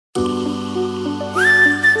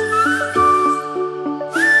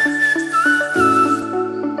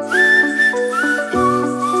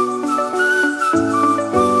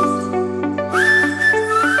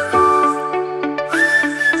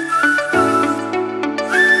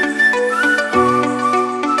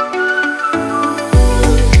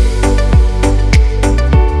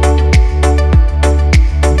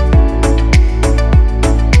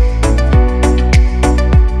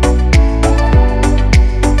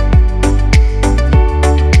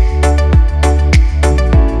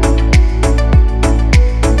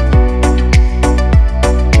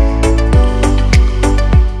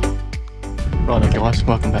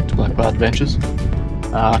adventures.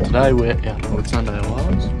 Today we're out on Whitsunday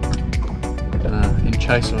Islands in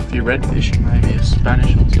chase of a few redfish and maybe a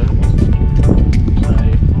Spanish on surface. So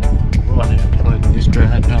right now I'm floating this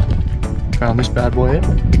this bad boy out,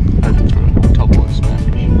 hoping for a top water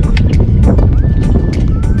Spanish.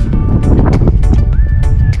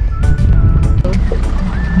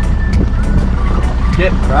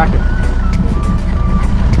 Get cracking.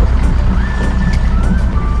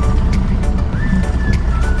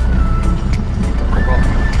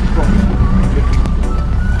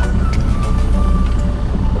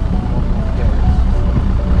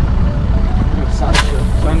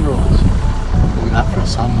 Sunrise. Look at that for a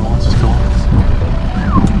sunrise, guys.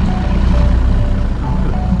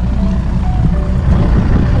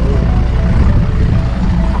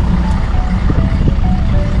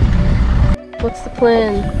 What's the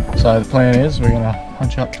plan? So the plan is we're going to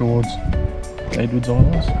hunch up towards Edwards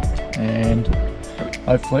Islands and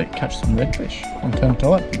hopefully catch some redfish on turn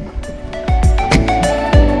tide.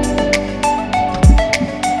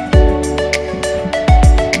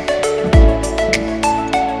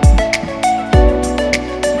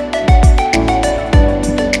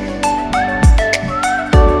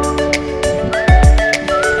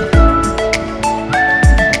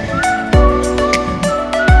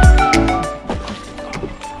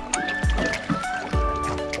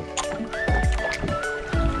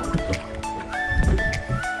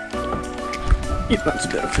 Yep, that's a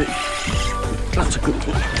better fish. That's a good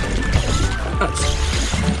one. That's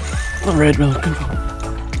the red we're looking for.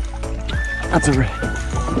 That's a red.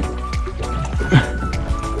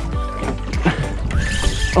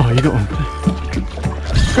 Oh, you got one.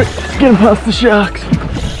 Quick, get him past the sharks.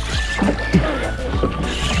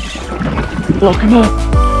 Lock him up.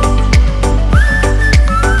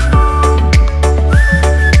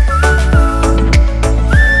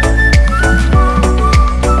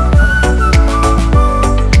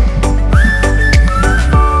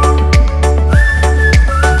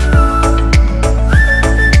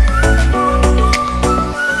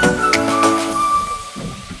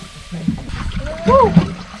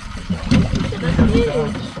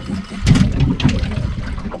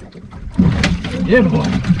 Yeah, boy.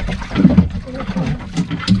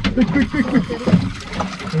 Quick.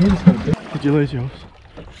 Did you lose yours?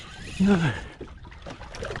 No.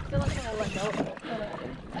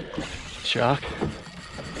 Shark.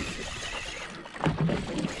 I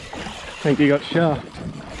think you got shark.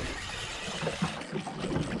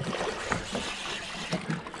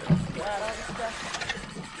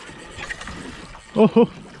 Oh,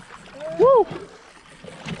 woo!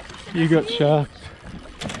 You got shark.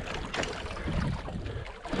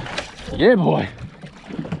 Yeah, boy.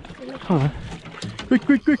 Huh. Quick.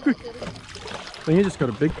 I think you just got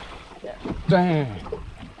a big. Yeah. Dang.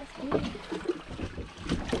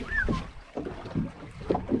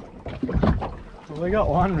 Well, we got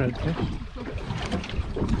one redfish.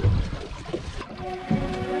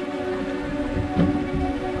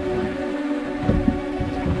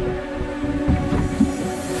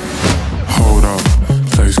 Hold up,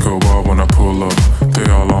 things go wild when I pull up. They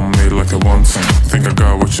all on me like they want some. Think I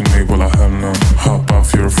got what you need, well I have none. Hop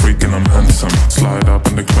off, you're a freak and I'm handsome. Slide up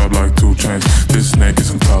in the club like 2 chains. This snake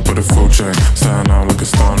is on top of the full chain. Stand out like a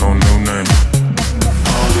star, no new name.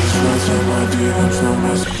 All these friends are my DMs, no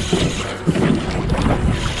mess.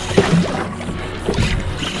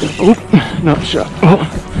 Oh, not shot.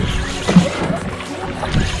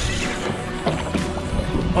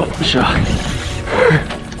 Oh, shark.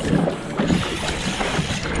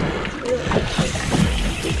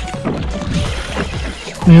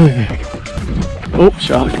 Really big. Oh,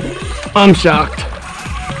 shark. I'm shocked.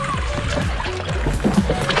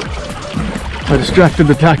 I distracted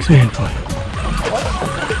the taxman.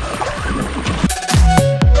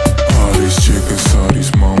 All these chickens, all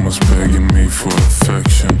these mamas begging me for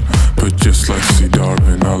affection. But just like C.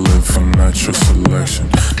 Darwin, I live for natural selection.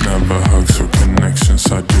 Never hugs or connections,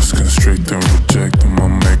 I just constrict and reject them. I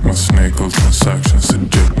make my snake oil transactions,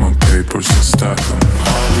 eject my papers and stack them.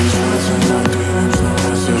 All these words and my DMs, no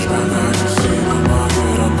message back, I just see them, I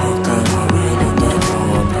get them hooked and I really don't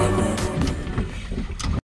know I'm back.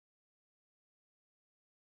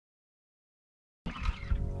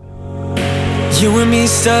 You and me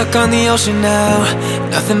stuck on the ocean now.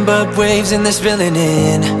 Nothing but waves and they're spilling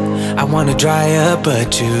in. I wanna dry up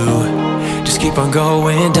but you just keep on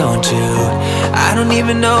going, don't you? I don't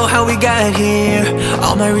even know how we got here.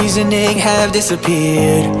 All my reasoning have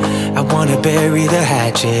disappeared. I wanna bury the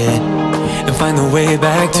hatchet and find the way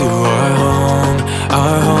back to our home.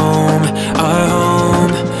 Our home, our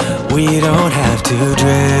home. We don't have to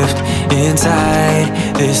drift inside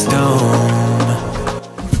this dome.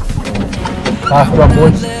 Last drop,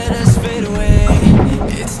 boys.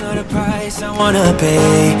 It's not a price I wanna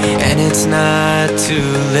pay, and it's not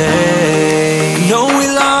too late. No, we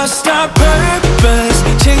lost our purpose,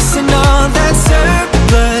 chasing all that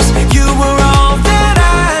surplus. You were all that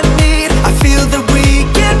I need. I feel that we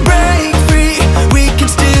can break free. We can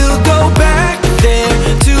still go back there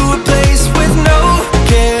to a place with no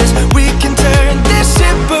cares. We can turn this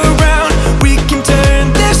ship around. We can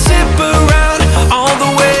turn this ship around all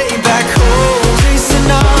the way back home. Chasing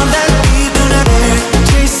all that we do not care.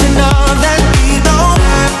 Chasing all that we don't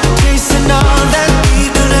have. Chasing all that we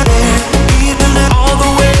do not care. We do not all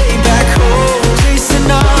the way back home. Chasing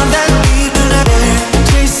all that we do not care.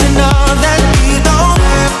 Chasing all that we don't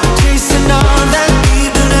have. Chasing all that we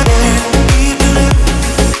do not care. We do not.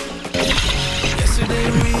 Yesterday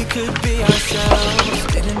we could be ourselves.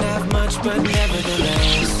 Didn't have much, but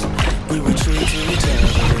nevertheless we were true to each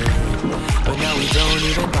other. But now we don't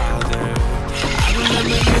even bother. I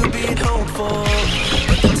remember you being hopeful,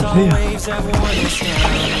 but the tall waves have worn us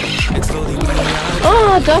down. And slowly we are.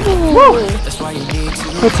 Oh, double! That's why you need to.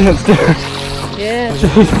 What's the headstand? Yeah.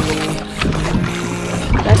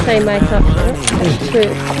 That's how you make up for it. That's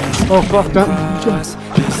true. Oh, fuck that.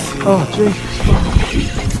 Oh, jeez.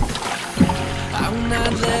 I will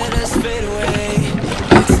not let us fade away.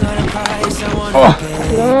 It's not a price I want to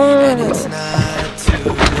pay, and it's not too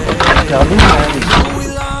late. We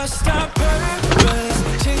lost our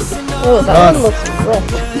purpose, chasing all Oh, that one looks rough.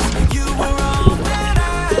 you were all that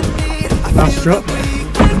I need. Last drop.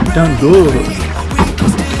 Done good.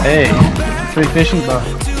 Hey, 3 fishing bar.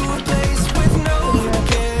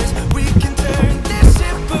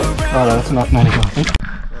 Oh, no, that's enough nanny-gai, I think.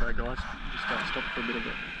 Alright guys, just stopped for a bit of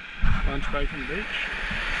a lunch break on the beach.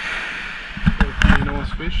 Got a few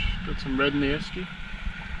nice fish, got some red in the esky.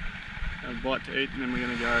 Have a bite to eat, and then we're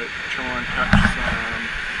going to go try and catch some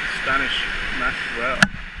Spanish mackerel.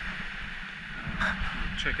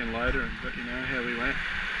 We'll check in later and let you know how we went.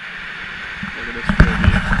 Look at this field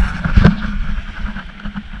here.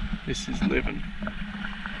 This is living.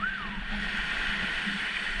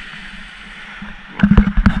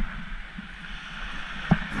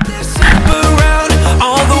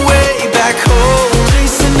 All the way back home,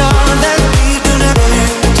 chasing all that we do not care,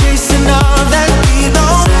 chasing all that we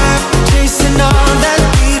don't have, chasing all that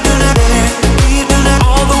we do not care, we do not.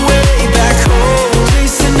 All the way back home,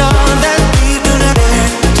 chasing all that we do not care,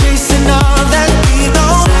 chasing all that we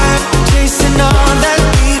don't have, chasing all that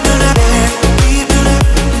we do not care, we do not.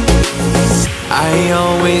 I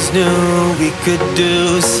always knew we could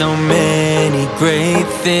do so many great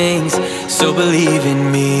things, so believe in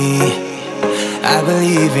me. I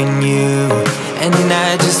believe in you, and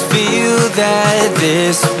I just feel that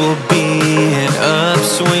this will be an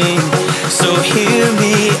upswing. So hear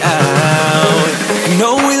me out.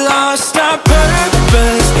 No, we lost our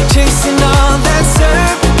purpose, chasing all that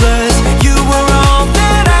surplus. You were all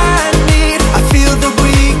that I need. I feel that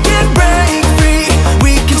we can break free.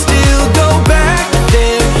 We can still go back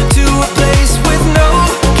there to a place with no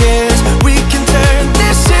cares. We can turn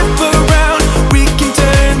this ship around. We can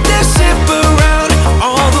turn this ship around.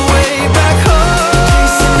 All the way back home,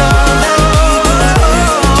 chasing all that we do not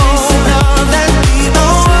care, chasing all that we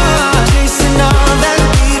don't want, chasing all that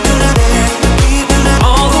we do not care, we do not.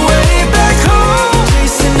 All the way back home,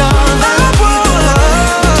 chasing all that we want.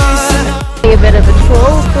 A bit of a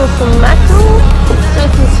trawl for some mackerel.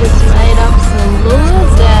 Sophie's just made up some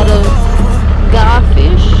lures out of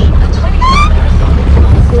garfish.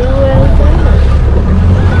 See where it's going.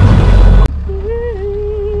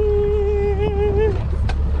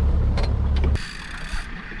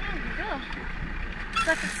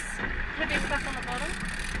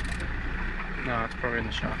 No, it's probably in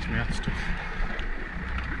the shark's mouth still.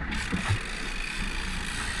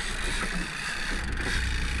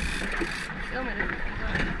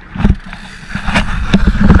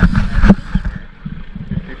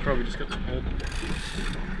 He probably just got some head.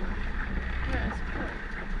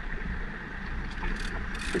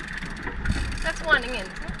 That's winding in,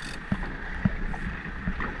 isn't it?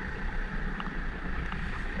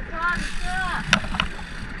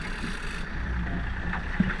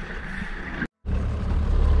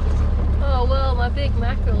 Oh well, my big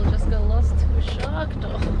mackerel just got lost to a shark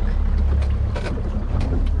dog.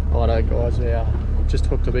 Righto guys, we just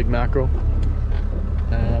hooked a big mackerel.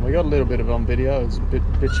 We got a little bit of it on video, it's a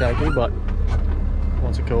bit shaky, but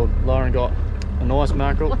what's it called? Lauren got a nice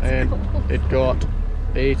mackerel and it got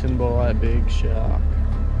eaten by a big shark.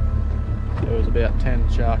 There was about 10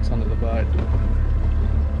 sharks under the boat.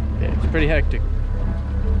 Yeah, it's pretty hectic.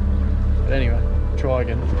 But anyway, try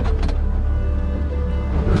again.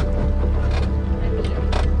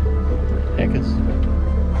 Heckers.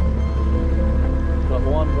 Got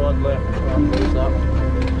one rod left, try and lose that one.